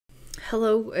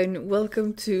Hello and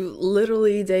welcome to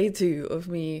literally day 2 of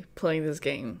me playing this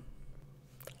game.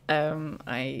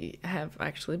 I have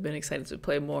actually been excited to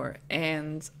play more,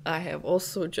 and I have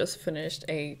also just finished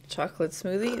a chocolate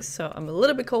smoothie, so I'm a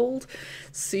little bit cold.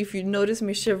 So if you notice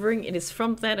me shivering, it is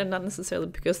from that and not necessarily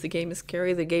because the game is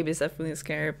scary. The game is definitely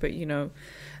scary, but you know,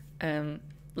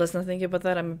 let's not think about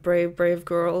that. I'm a brave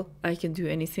girl. I can do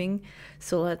anything.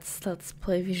 So let's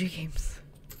play video games.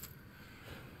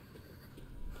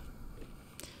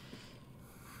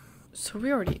 So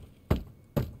we already...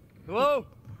 Hello?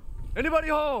 Anybody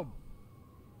home?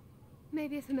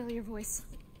 Maybe a familiar voice.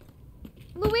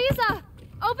 Louisa!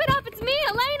 Open up! It's me,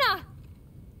 Elena!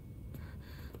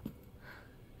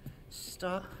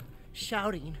 Stop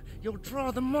shouting. You'll draw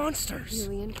the monsters.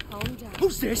 Julian, calm down.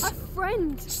 Who's this? A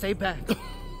friend! Stay back.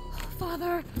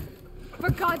 Father! For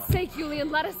God's sake,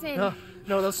 Julian, let us in! No,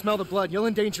 they'll smell the blood. You'll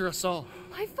endanger us all.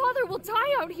 My father will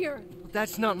die out here!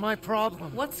 That's not my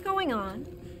problem. What's going on?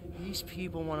 These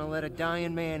people want to let a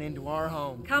dying man into our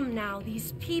home. Come now,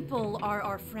 these people are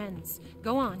our friends.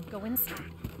 Go on, go inside.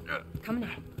 Come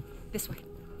now, this way.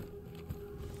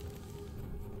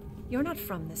 You're not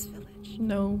from this village.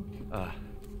 No.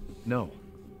 No.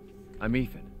 I'm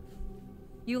Ethan.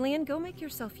 Julian, go make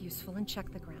yourself useful and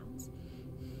check the grounds.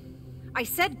 I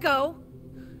said go!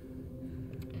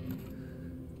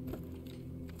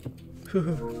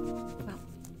 Well,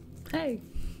 Hey.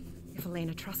 if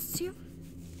Elena trusts you,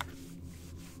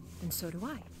 then so do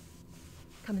I.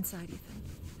 Come inside, Ethan.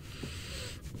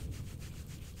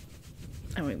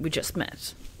 I mean, we just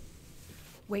met.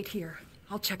 Wait here.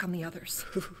 I'll check on the others.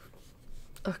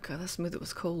 Oh god, that smoothie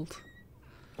was cold.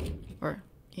 Or,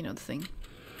 you know, the thing.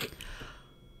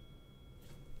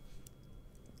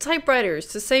 Typewriters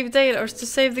to save data or to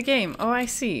save the game. Oh, I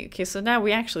see. Okay, so now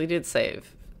we actually did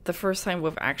save. The first time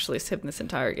we've actually saved this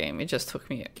entire game. It just took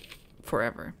me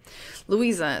forever.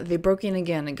 Louisa, they broke in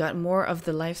again and got more of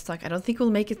the livestock. I don't think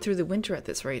we'll make it through the winter at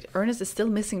this rate. Ernest is still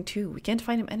missing too. We can't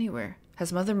find him anywhere.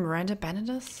 Has Mother Miranda abandoned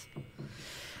us?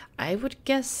 I would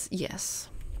guess yes.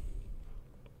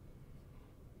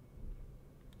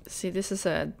 See, this is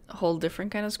a whole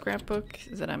different kind of scrapbook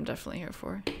that I'm definitely here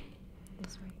for.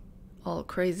 This way. All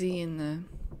crazy in the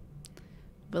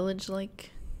village,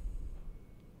 like.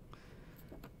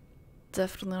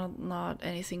 Definitely not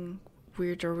anything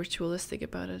weird or ritualistic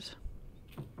about it.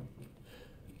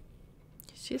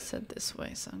 She said this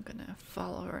way, so I'm gonna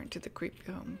follow her into the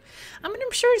creepy home. I mean,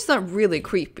 I'm sure it's not really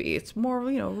creepy. It's more,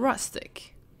 you know,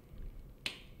 rustic.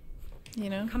 You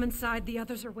know? Come inside, the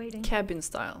others are waiting. Cabin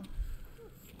style.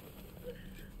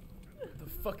 What the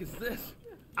fuck is this?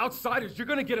 Outsiders, you're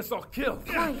gonna get us all killed.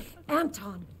 Quiet,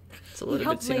 Anton. It's a little bit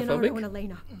Help Leonardo and xenophobic.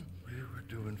 Elena. We were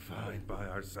doing fine by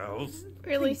ourselves.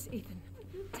 Really? Please, Ethan,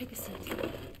 take a seat.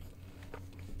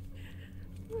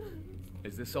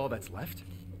 Is this all that's left?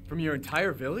 From your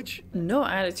entire village? No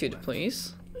attitude,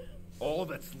 please. All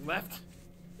that's left?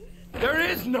 There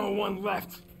is no one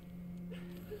left!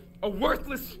 A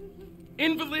worthless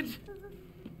invalid,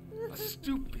 a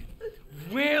stupid,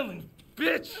 wailing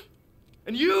bitch!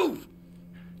 And you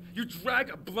drag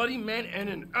a bloody man and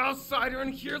an outsider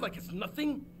in here like it's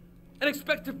nothing? And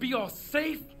expect to be all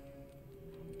safe?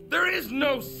 There is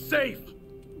no safe!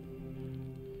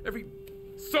 Every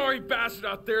sorry bastard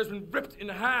out there has been ripped in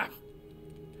half.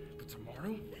 But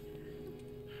tomorrow?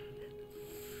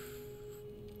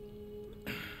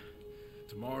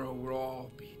 Tomorrow we'll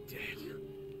all be dead.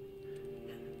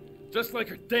 Just like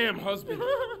her damn husband.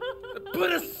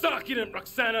 Put a sock in it,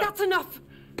 Roxana! That's enough!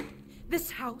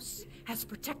 This house has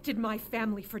protected my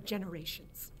family for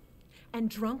generations.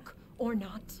 And drunk or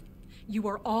not, you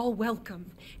are all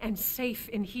welcome and safe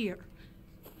in here.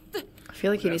 I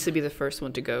feel like he needs to be the first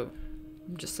one to go.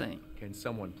 I'm just saying. Can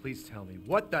someone please tell me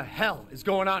what the hell is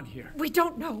going on here? We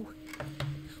don't know.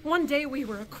 One day we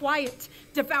were a quiet,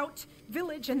 devout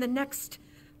village, and the next,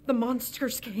 the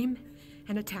monsters came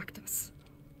and attacked us.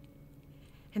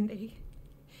 And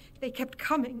they kept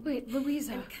coming. Wait,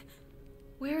 Louisa.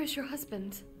 Where is your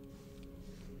husband?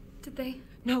 Did they...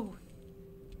 No.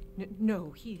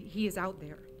 No, he is out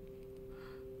there.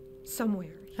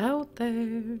 Somewhere. Out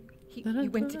there. He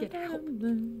went to get help.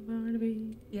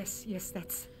 Yes,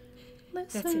 that's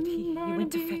it. He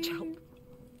went to fetch help.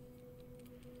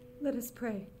 Let us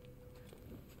pray.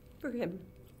 For him.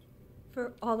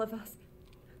 For all of us.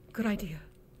 Good idea.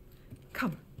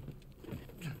 Come.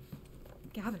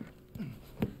 Gather.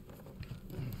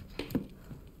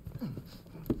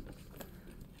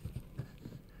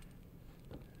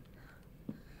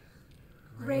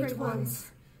 Great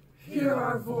ones, hear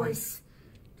our voice.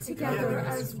 Together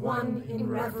as one in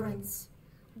reverence,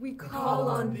 we call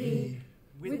on thee,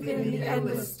 within the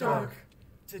endless dark,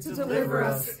 to deliver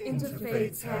us into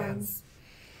fate's hands.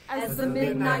 As the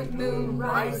midnight moon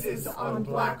rises on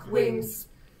black wings,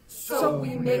 so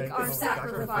we make our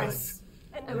sacrifice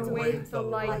and await the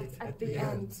light at the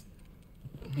end.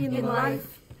 In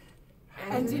life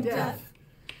and in death,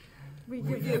 we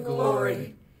give you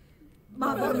glory,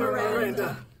 Mother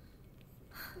Miranda.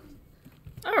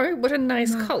 Alright, what a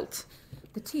nice cult.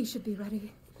 The tea should be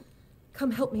ready.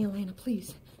 Come help me, Elena,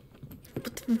 please.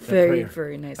 Very,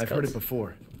 very nice I've cult. heard it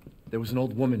before. There was an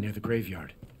old woman near the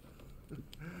graveyard.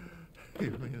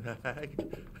 You mean the hag?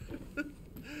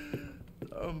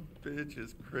 Dumb bitch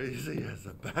is crazy as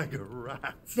a bag of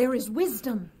rats. There is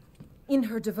wisdom in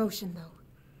her devotion, though.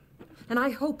 And I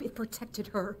hope it protected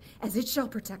her as it shall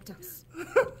protect us.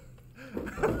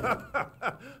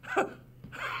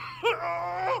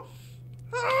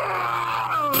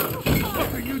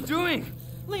 What are you doing?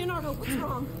 Leonardo, what's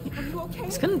wrong? Are you okay?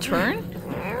 It's gonna turn?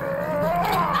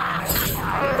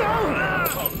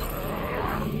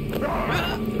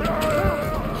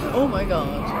 Oh my god.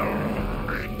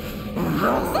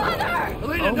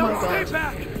 Elena, Oh no, my stay God.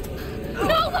 back!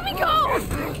 No, let me go!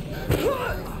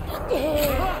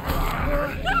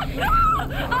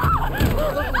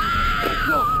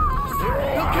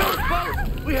 He'll kill us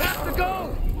both! We have to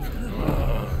go!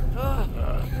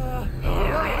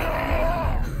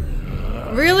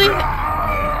 Really?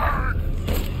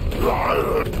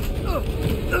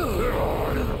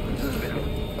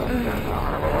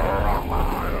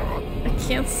 I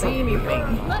can't see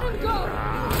anything. Let him go!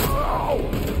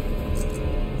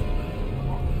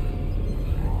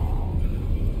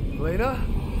 Elena?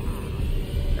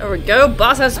 There we go,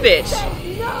 boss ass bitch.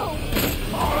 No!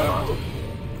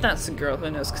 That's the girl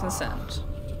who knows consent.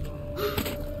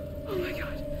 Oh my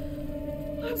god.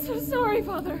 I'm so sorry,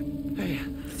 Father. Hey,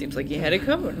 Seems like you had it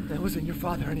coming. that wasn't your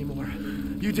father anymore.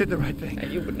 You did the right thing. Yeah,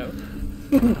 you would know.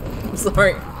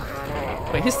 Sorry.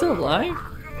 Wait, he's still alive?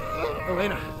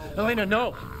 Elena,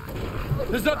 no!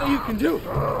 There's nothing you can do!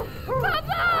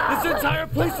 Papa! This entire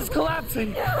place is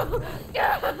collapsing!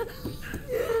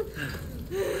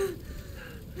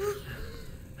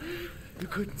 You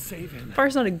couldn't save him.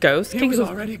 Far's not a ghost. He Can't was go-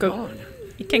 already go- gone.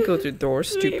 You can't go through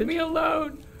doors, Leave stupid. me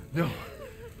alone! No,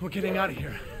 we're getting out of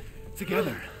here.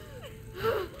 Together.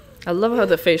 I love how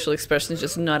the facial expression is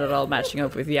just not at all matching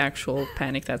up with the actual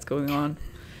panic that's going on.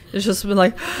 It's just been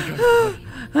like,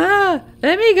 let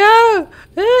me go.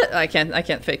 I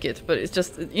can't fake it, but it's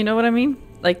just, you know what I mean?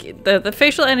 Like the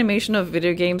facial animation of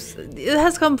video games, it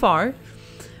has come far,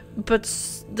 but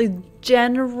the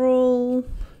general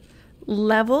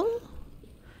level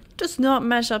does not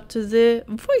match up to the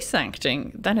voice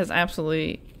acting. That has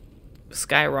absolutely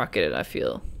skyrocketed, I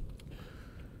feel.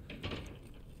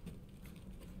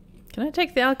 Can I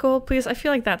take the alcohol, please? I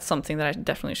feel like that's something that I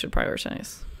definitely should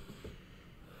prioritize.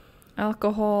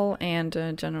 Alcohol and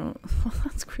general...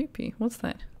 That's creepy. What's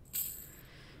that?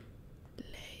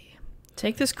 Lay.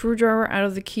 Take the screwdriver out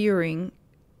of the keyring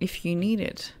if you need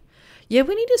it. Yeah,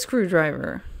 we need a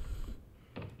screwdriver.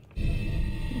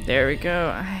 There we go.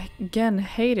 I, again,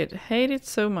 hate it. Hate it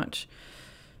so much.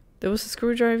 There was a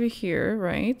screwdriver here,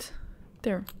 right?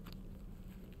 There.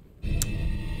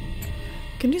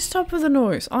 Can you stop with the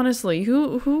noise? Honestly,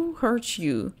 who hurt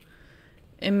you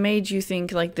and made you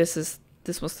think like this was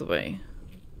the way?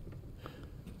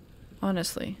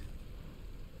 Honestly.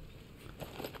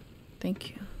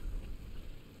 Thank you.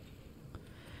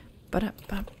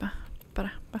 Ba-da-ba-ba,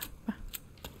 ba-da-ba-ba.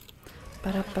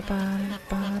 Ba-da-ba-ba,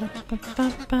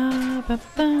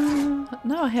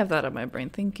 now I have that on my brain.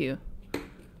 Thank you.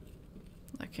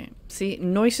 Okay. See,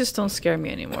 noises don't scare me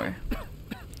anymore.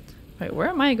 Wait, where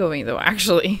am I going though,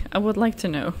 actually? I would like to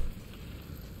know.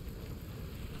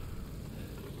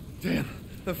 Damn,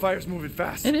 the fire's moving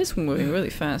fast. It is moving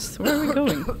really fast. Where are we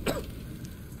going?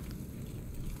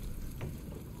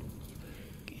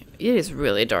 It is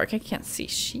really dark. I can't see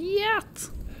shit.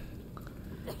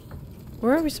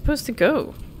 Where are we supposed to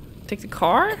go? Take the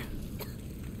car?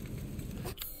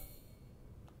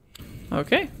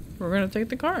 Okay, we're gonna take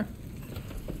the car.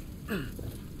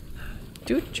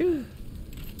 Choo-choo.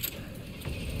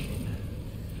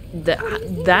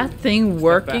 That thing Step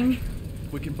working? back.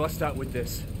 We can bust out with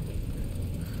this.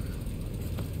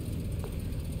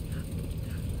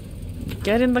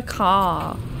 Get in the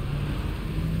car.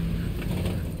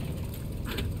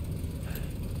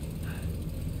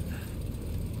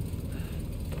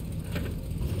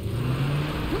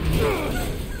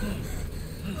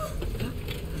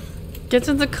 Get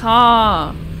in the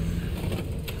car.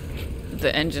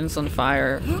 The engine's on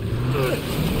fire.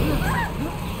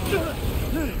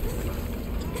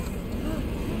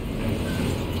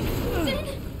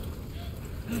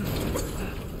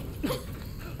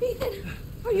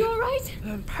 Are you alright?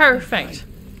 Perfect.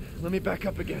 Let me back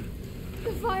up again.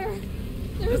 The fire.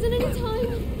 There isn't any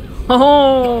time.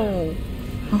 Oh.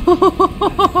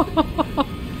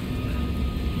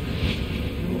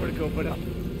 Nowhere to go but up.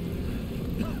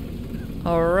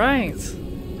 All right.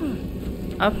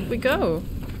 Up we go.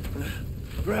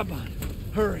 Grab on.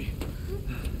 Hurry.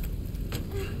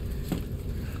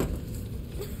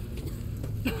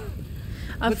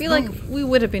 I feel like we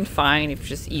would have been fine if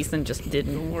just Ethan just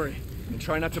didn't Don't worry. And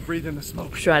try not to breathe in the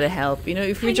smoke. try to help. You know,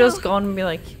 if we I just know. gone and be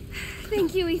like,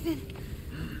 Thank you, Ethan.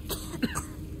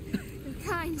 You're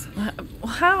kind.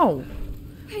 how?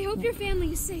 I hope your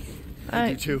family is safe.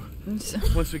 You too.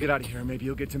 Once we get out of here, maybe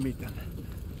you'll get to meet them.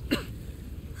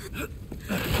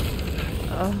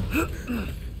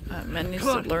 Man needs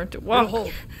Come to on. learn to Get a walk.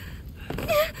 hold.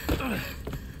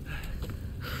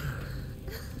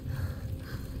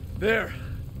 There.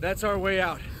 That's our way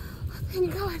out.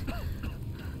 Thank God.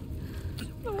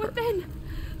 But what then?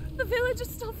 The village is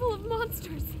still full of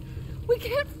monsters. We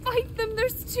can't fight them.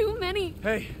 There's too many.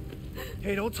 Hey.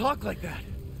 Hey, don't talk like that.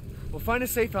 We'll find a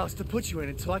safe house to put you in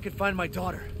until I can find my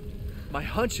daughter. My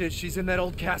hunch is she's in that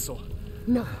old castle.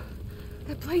 No.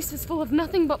 That place is full of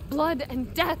nothing but blood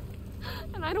and death.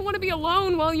 And I don't want to be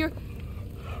alone while you're...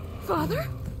 Father?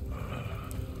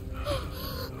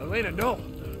 Elena, no.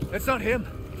 That's not him.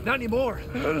 Not anymore.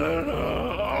 He said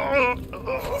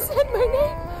my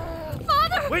name.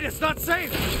 Father! Wait, it's not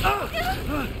safe.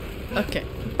 Okay.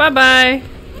 Bye-bye.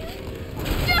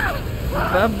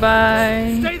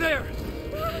 Bye-bye. Stay there.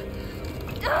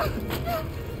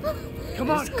 Come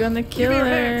on. He's gonna Give kill me your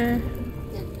her. hand.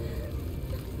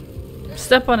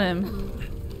 Step on him.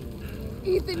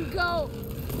 Ethan, go.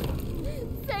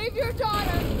 Save your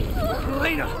daughter.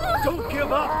 Elena, don't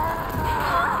give up.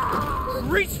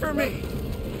 Reach for me.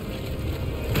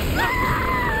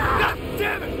 God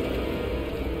damn it.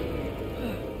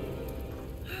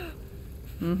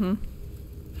 Mm-hmm.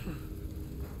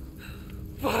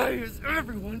 Why is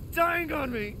everyone dying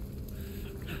on me?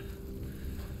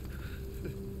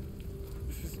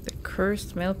 The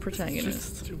cursed male This is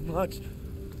protagonist. too much.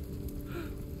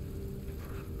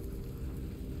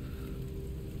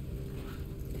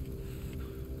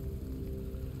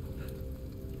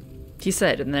 He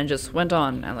said, and then just went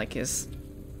on, and like his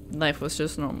life was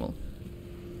just normal.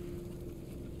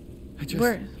 I just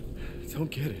Where? don't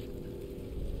get it.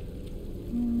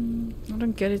 I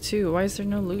don't get it too. Why is there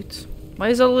no loot? Why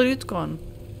is all the loot gone?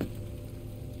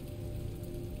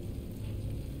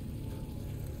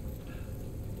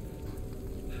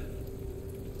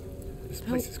 This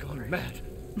place has gone mad.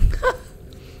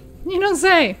 You don't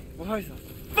say. Why the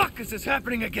fuck is this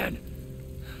happening again?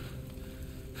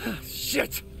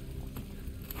 Shit!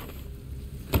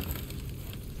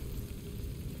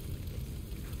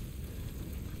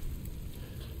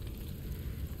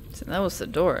 So that was the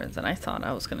door that I thought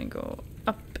I was gonna go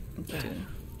up into.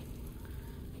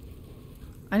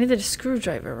 I needed a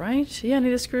screwdriver, right? Yeah, I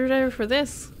need a screwdriver for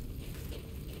this.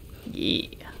 Yeah.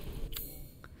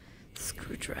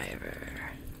 Screwdriver.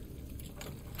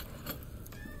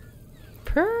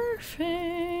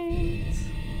 Perfect.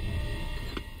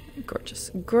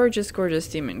 Gorgeous, gorgeous, gorgeous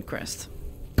demon crest.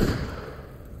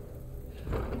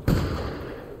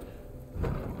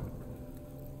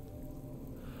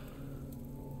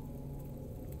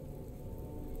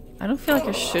 I don't feel like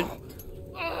I should.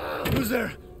 Who's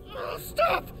there?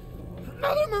 Stop!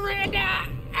 Mother Miranda!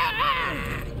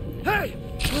 Hey!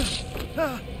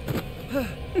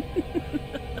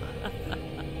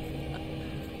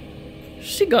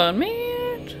 She gone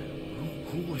mad.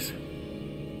 Who was...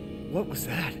 What was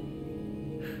that?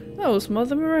 That was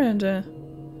Mother Miranda.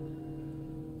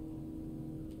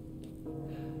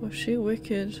 Was she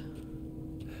wicked?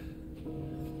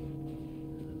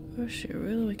 Was she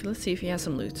really wicked? Let's see if he has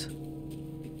some loot.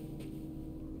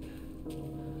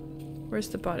 Where's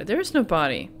the body? There is no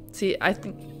body. See, I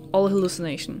think all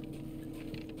hallucination.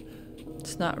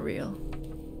 It's not real.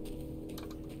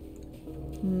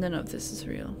 None of this is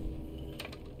real.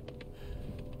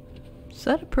 Is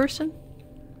that a person?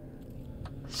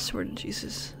 Swear to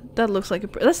Jesus. That looks like a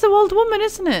that's the old woman,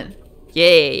 isn't it?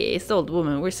 Yay, it's the old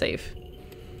woman. We're safe.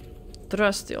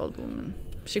 Trust the old woman.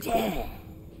 She cool.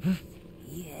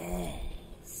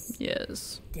 Yes.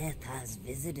 Yes. Death has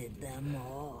visited them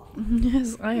all.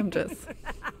 Yes, I am death.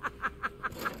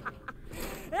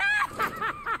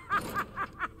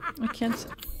 I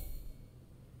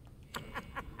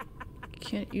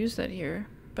can't use that here,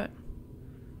 but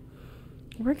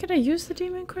where can I use the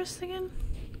demon crest again?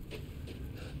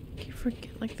 Can you forget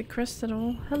like the crest at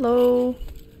all? Hello.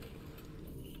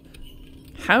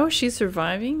 How she's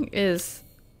surviving is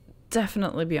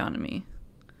definitely beyond me.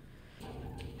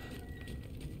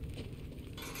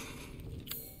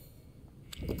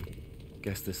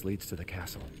 Guess this leads to the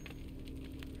castle.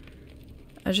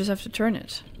 I just have to turn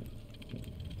it.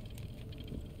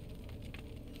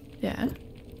 Yeah.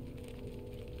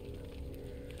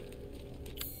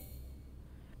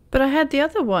 But I had the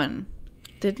other one,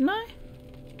 didn't I?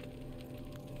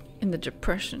 In the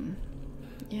depression.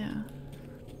 Yeah.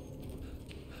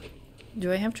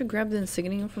 Do I have to grab the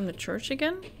insignia from the church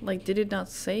again? Like, did it not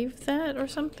save that or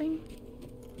something?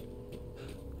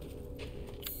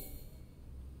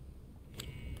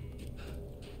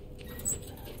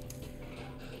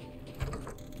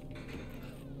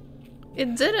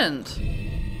 It didn't.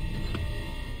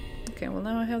 Okay, well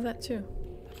now I have that too.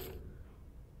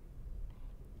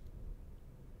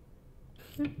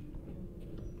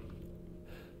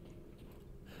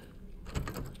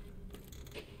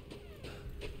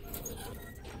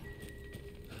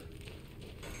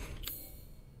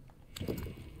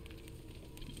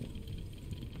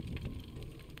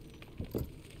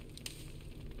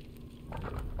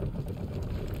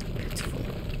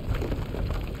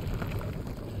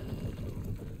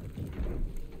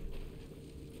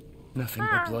 Nothing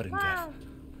but blood and death.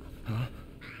 Huh?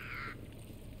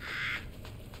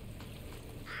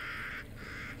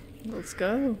 Let's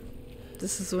go.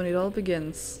 This is when it all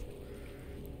begins.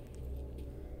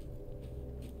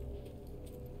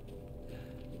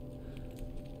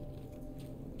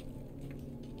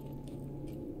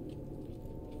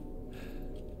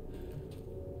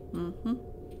 Mm-hmm.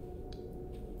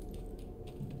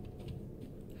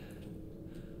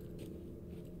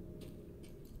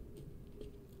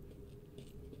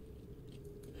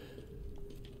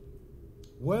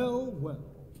 Well, well.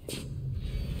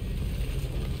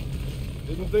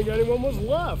 Didn't think anyone was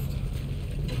left.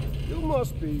 You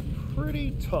must be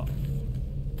pretty tough.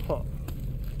 Huh.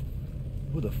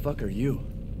 Who the fuck are you?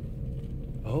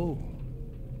 Oh,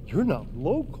 you're not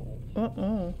local.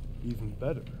 Uh-oh. Even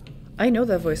better. I know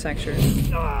that voice actor.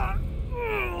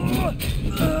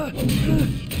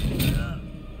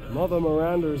 Mother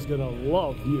Miranda's gonna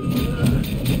love you.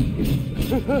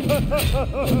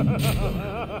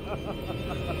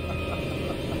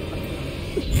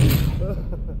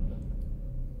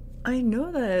 I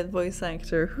know that voice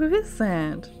actor. Who is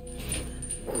that?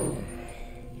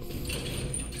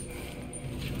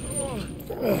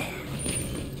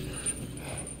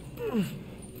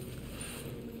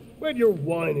 Wait, you're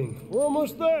whining. We're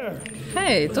almost there.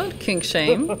 Hey, don't kink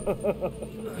shame.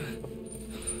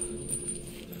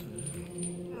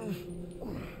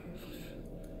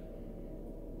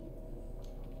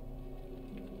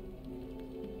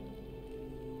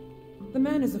 The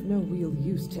man is of no real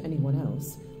use to anyone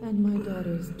else, and my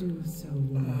daughters do so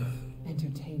love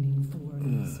entertaining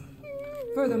foreigners.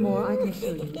 Furthermore, I can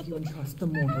assure you if you entrust the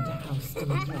mortal to House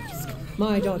Dimitrescu,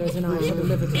 my daughters and I shall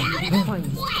deliver to you the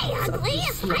finest. Why, ugly?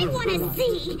 I want to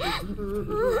see.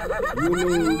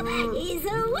 He's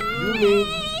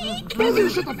away. Both of you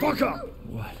shut the fuck up!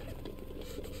 What?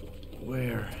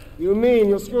 Where? You mean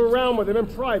you'll screw around with him in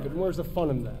private, and where's the fun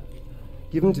in that?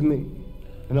 Give him to me,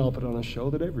 and I'll put on a show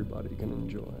that everybody can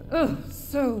enjoy. Ugh,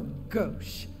 so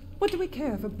gauche. What do we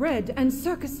care for bread and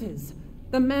circuses?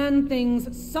 The man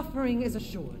thinks suffering is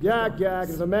assured. Yak, yak,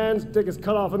 if a man's dick is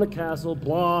cut off in the castle,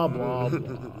 blah, blah,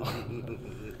 blah.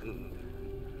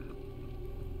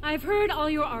 I've heard all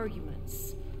your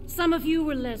arguments. Some of you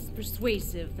were less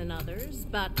persuasive than others,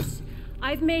 but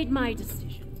I've made my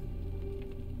decision.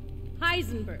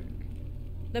 Heisenberg,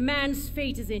 the man's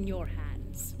fate is in your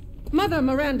hands. Mother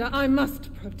Miranda, I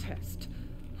must protest.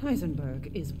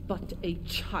 Heisenberg is but a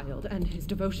child, and his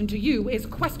devotion to you is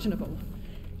questionable.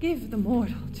 Give the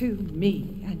mortal to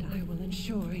me, and I will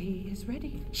ensure he is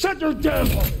ready. Shut your damn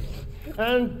hole!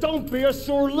 And don't be a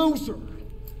sore loser!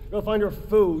 Go find your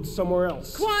food somewhere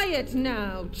else. Quiet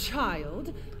now,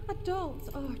 child. Adults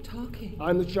are talking.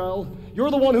 I'm the child.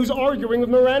 You're the one who's arguing with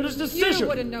Miranda's decision. You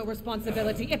wouldn't know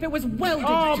responsibility if it was welded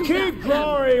to keep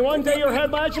glory. One day your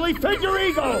head might actually fit your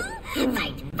ego.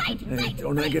 Fight! Hey,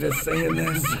 don't I get a say in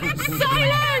this?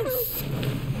 Silence!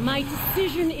 My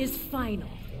decision is final.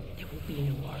 There will be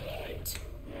no argument.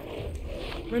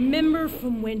 Remember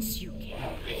from whence you came.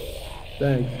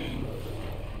 Thank you.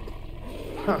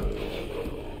 Huh.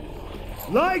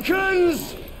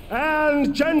 Lycans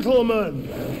and gentlemen,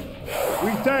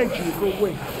 we thank you for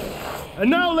waiting. And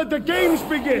now let the games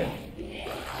begin.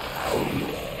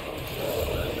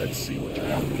 Let's see what you're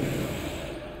doing.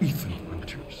 Ethan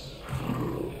Winters.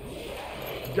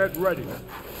 Get ready.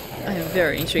 I am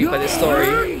very intrigued by this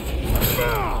story.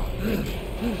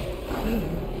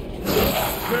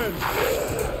 10,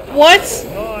 What?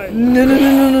 9, No, no,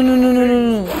 no, no, no, no, no,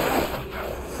 no, no.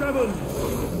 7,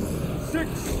 6,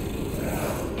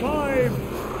 5,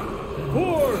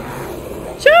 4,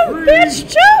 Let's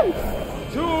jump!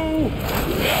 2,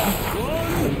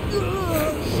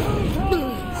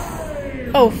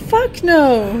 1. Oh, fuck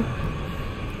no!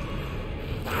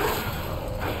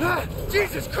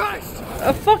 Jesus Christ!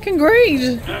 A fucking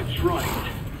grade! That's right.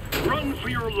 Run for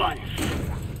your life.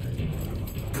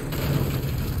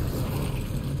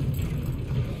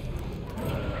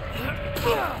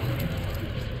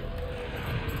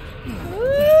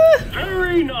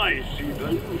 Very nice,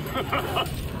 Ethan.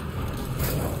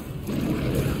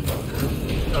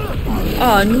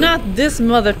 Oh, not this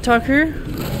mother tucker.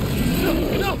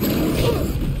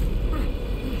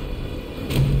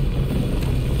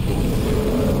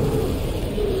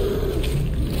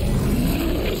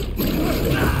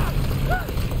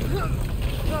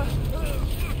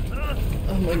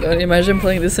 Oh my god, imagine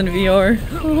playing this in VR.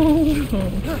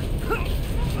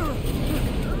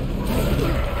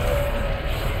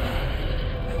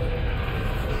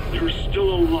 You're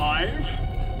still alive?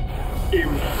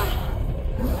 Impressive.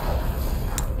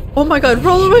 Oh my god,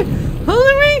 roll away! Roll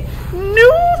away! No!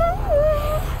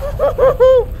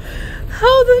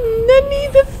 How the nanny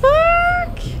the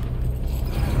fuck?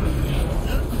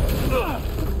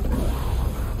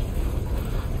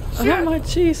 Oh my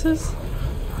Jesus.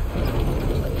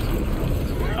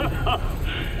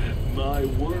 My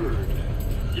word.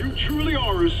 You truly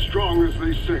are as strong as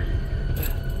they say.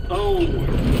 Oh,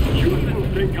 you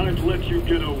didn't think I'd let you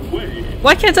get away.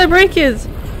 Why can't I break it?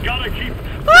 Gotta keep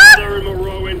Mother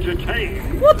Miranda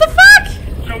entertained. What the fuck?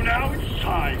 So now it's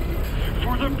time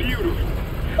for the beautiful.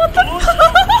 What the fuck?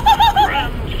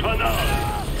 Grand finale.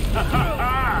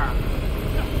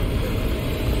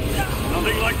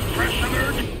 Nothing like fresh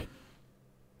energy.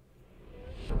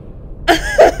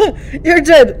 You're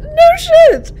dead. No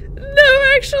shit. No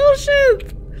actual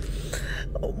shit.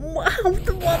 Wow.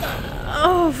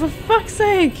 Oh, for fuck's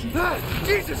sake.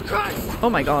 Jesus Christ! Oh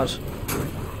my god.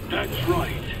 That's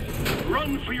right.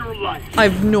 Run for your life. I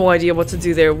have no idea what to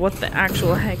do there. What the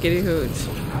actual heckity hoot?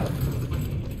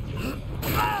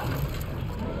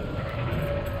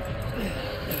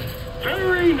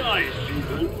 Very nice,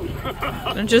 Ethan.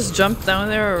 And just jump down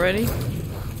there already?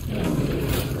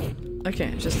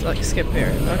 Okay, just like skip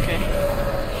here. Okay.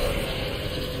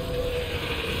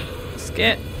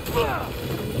 Skip.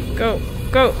 Go.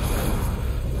 Go.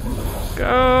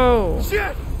 Go.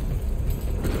 Shit!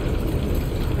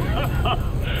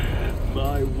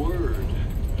 My word.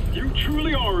 You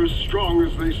truly are as strong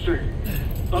as they say.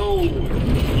 Oh,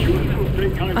 you didn't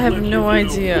think I'd I have let no you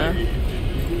get idea. away.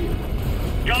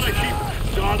 Gotta keep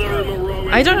Mother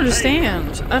Miranda. I don't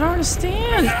understand. I don't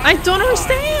understand. I don't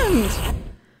understand.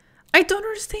 I don't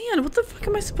understand. What the fuck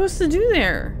am I supposed to do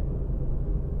there?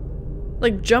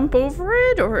 Like jump over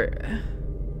it, or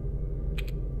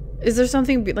is there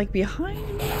something like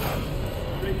behind me?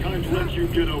 Think I'd let you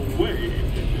get away.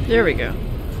 There we go.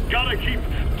 Gotta keep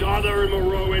Mother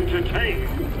Miranda entertained.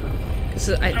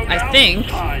 So I think.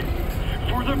 Time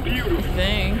for the beautiful,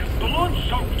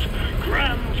 blood-soaked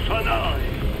grand finale.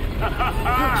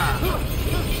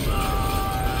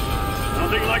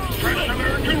 Nothing like fresh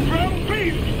American ground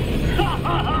beef.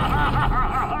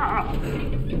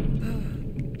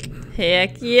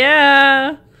 Heck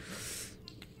yeah!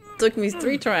 Took me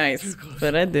 3 tries,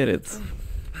 but I did it.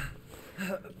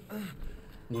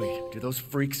 Wait, do those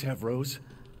freaks have Rose?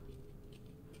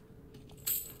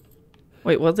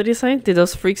 Wait, what did he say? Did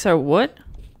those freaks have what?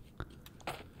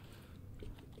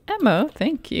 Ammo,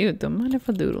 thank you. Don't mind if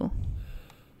I doodle.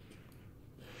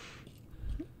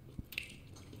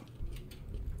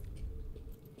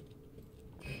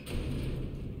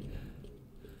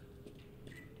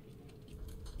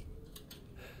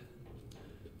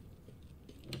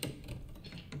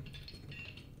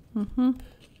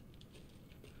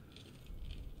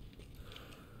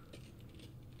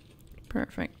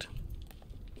 Perfect.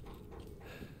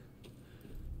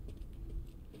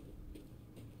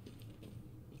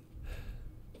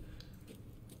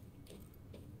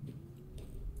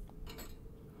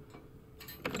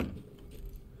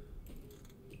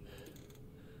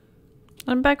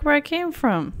 I'm back where I came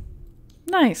from.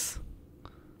 Nice.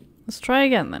 Let's try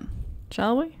again then,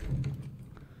 shall we?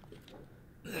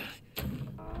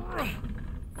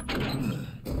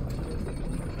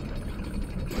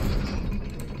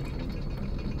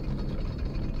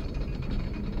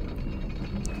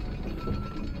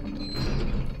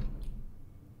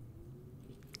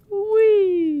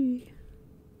 Whee!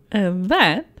 And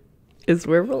that is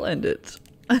where we'll end it.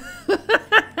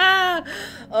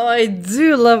 Oh, I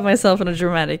do love myself in a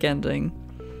dramatic ending.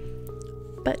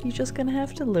 But you're just gonna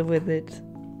have to live with it.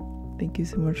 Thank you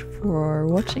so much for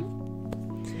watching.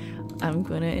 I'm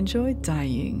gonna enjoy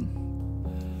dying.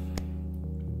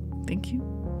 Thank you.